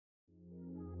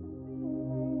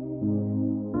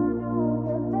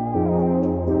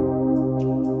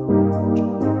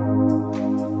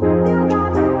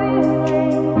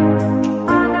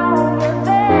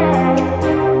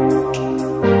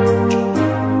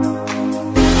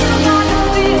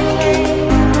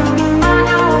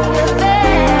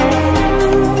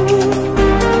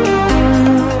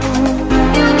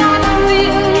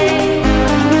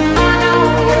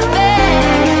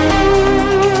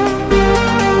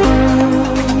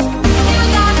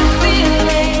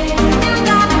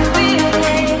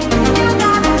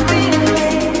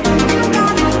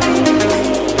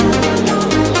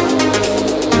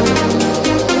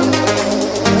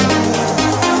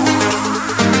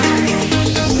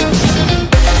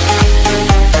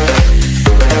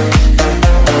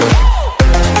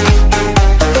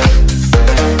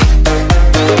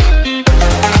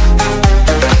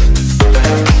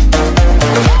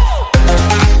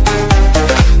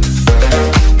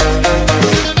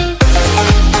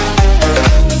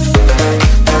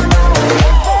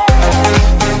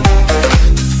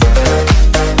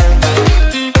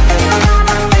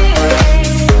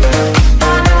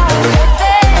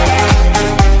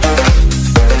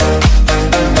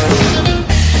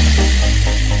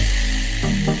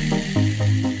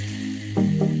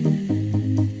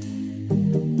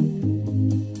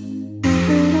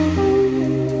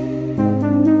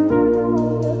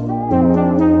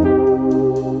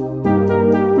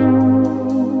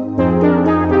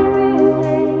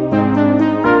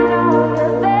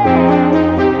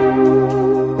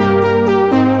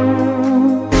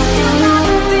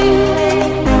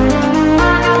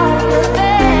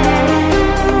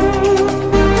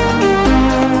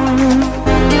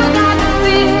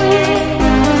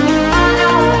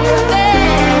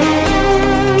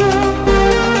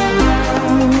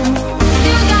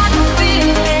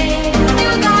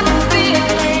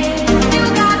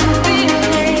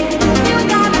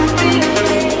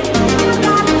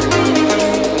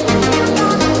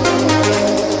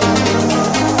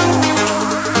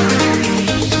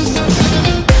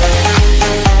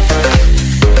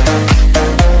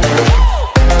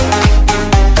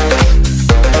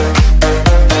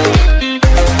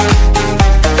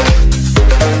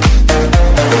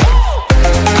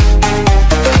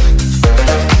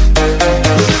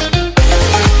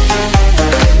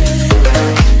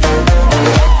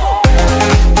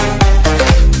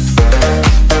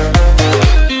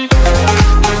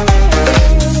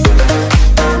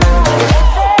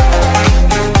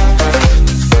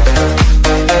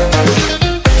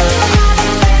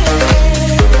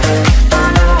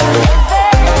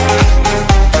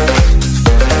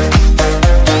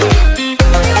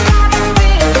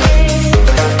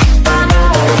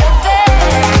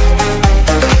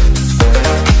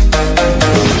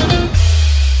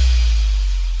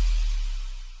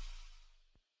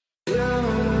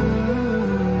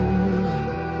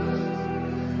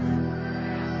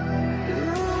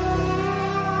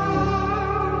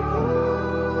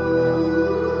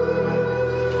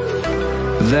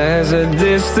there's a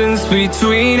distance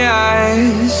between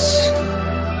us.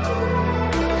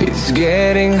 It's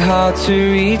getting hard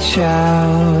to reach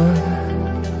out.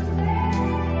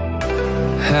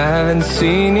 Haven't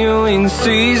seen you in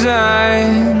seasons,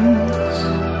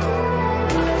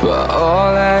 but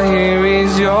all I hear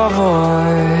is your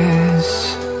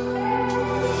voice.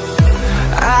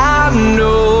 I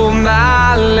know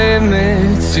my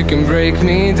limits, you can break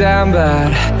me down,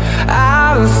 but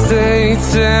I'll stay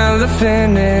till the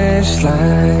finish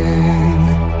line.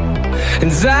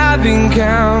 And I've been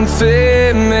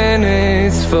counting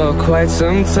minutes for quite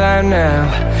some time now,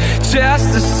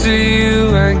 just to see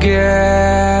you again.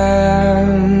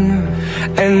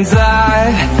 And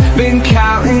I've been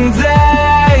counting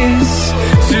days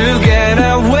to get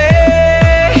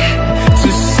away, to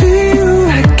see you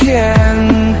again,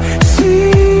 see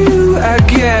you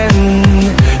again.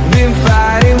 Been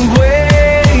fighting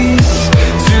ways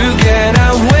to get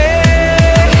away,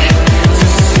 to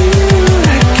see you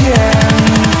again,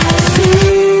 see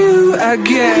you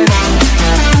again.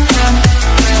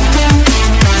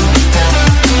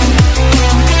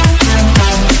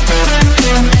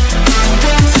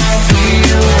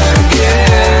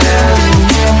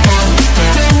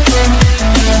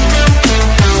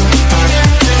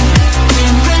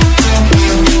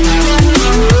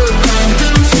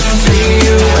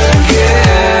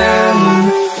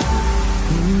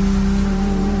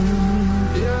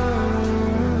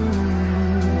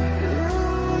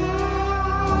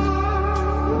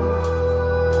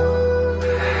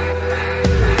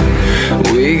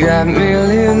 We got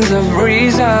millions of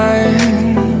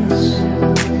reasons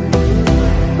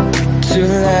to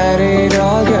let it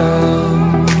all go.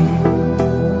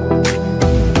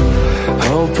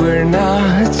 Hope we're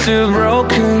not too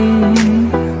broken.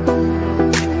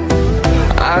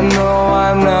 I know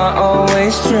I'm not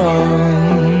always strong,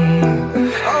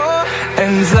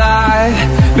 and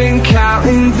I've been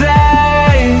counting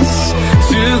days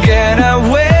to get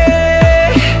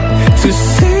away, to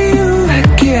see you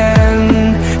again,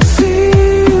 see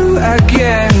you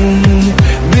again.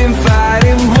 Been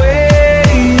fighting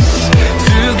ways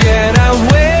to get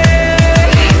away,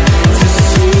 to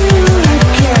see you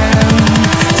again,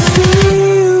 see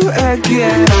you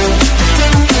again.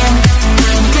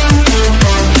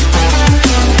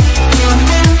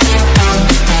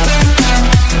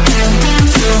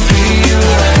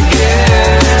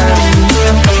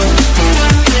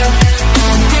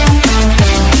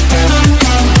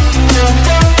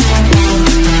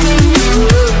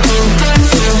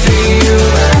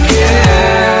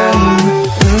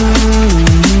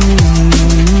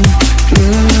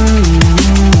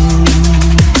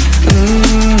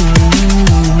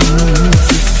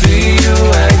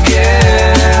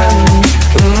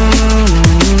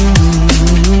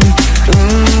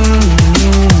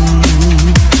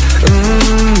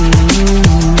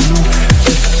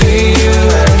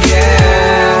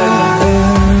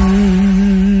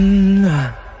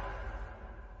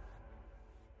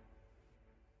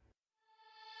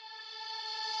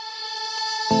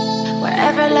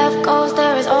 Wherever love goes,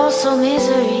 there is also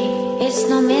misery. It's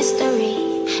no mystery.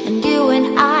 And you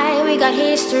and I, we got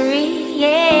history,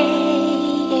 yeah.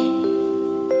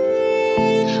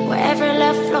 Wherever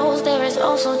love flows, there is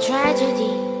also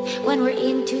tragedy when we're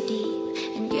in too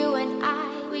deep. And you and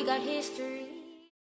I, we got history.